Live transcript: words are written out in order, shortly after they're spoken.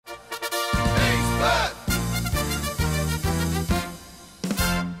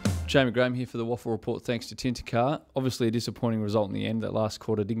Jaymie Graham here for the WAFL report. Thanks to Tintercar. Obviously a disappointing result in the end. That last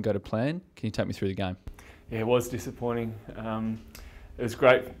quarter didn't go to plan. Can you take me through the game? Yeah, it was disappointing. It was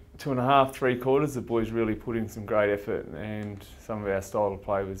great 2.5, 3 quarters. The boys really put in some great effort and some of our style of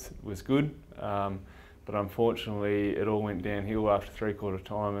play was good. But unfortunately it all went downhill after 3/4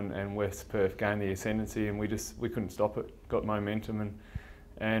 time and West Perth gained the ascendancy and we couldn't stop it. Got momentum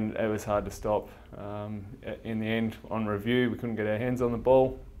and it was hard to stop. In the end, on review, we couldn't get our hands on the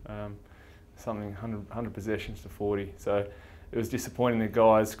ball. Something 100 possessions to 40. So it was disappointing the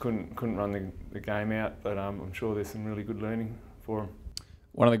guys couldn't run the game out, but I'm sure there's some really good learning for them.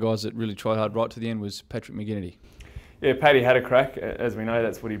 One of the guys that really tried hard right to the end was Patrick McGinnity. Yeah, Paddy had a crack. As we know,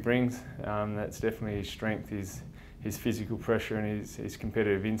 that's what he brings. That's definitely his strength, his physical pressure and his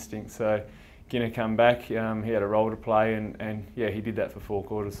competitive instinct. So Ginner come back, he had a role to play and yeah, he did that for 4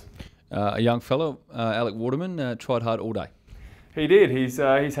 quarters. A young fellow, Alec Waterman, tried hard all day. He did. He's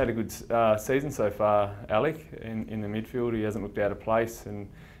had a good season so far, Alec, in the midfield. He hasn't looked out of place and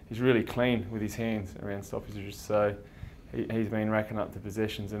he's really clean with his hands around stoppages. So he's been racking up the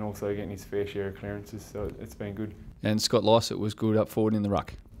possessions and also getting his fair share of clearances, so it's been good. And Scott Lycett was good up forward in the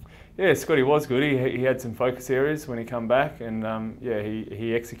ruck. Yeah, Scotty was good. He had some focus areas when he come back and yeah,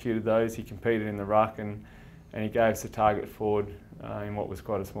 he executed those. He competed in the ruck and he gave us a target forward in what was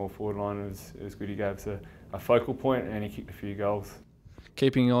quite a small forward line. It was good. He gave us a focal point and he kicked a few goals.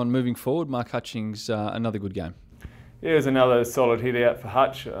 Keeping on moving forward, Mark Hutchings, another good game. Yeah, it was another solid hit out for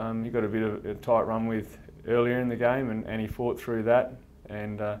Hutch. He got a bit of a tight run with earlier in the game and he fought through that.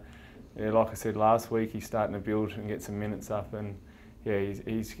 And yeah, like I said last week, he's starting to build and get some minutes up and yeah,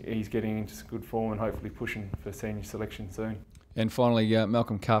 he's getting into some good form and hopefully pushing for senior selection soon. And finally,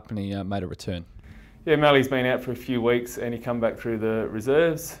 Malcolm Carpeney made a return. Yeah, Mally's been out for a few weeks and he come back through the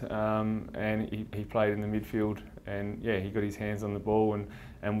reserves and he played in the midfield and yeah, he got his hands on the ball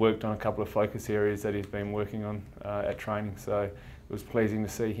and worked on a couple of focus areas that he's been working on at training. So it was pleasing to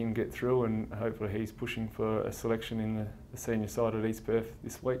see him get through and hopefully he's pushing for a selection in the senior side at East Perth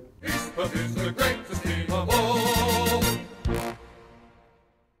this week. East Perth is the greatest team of all.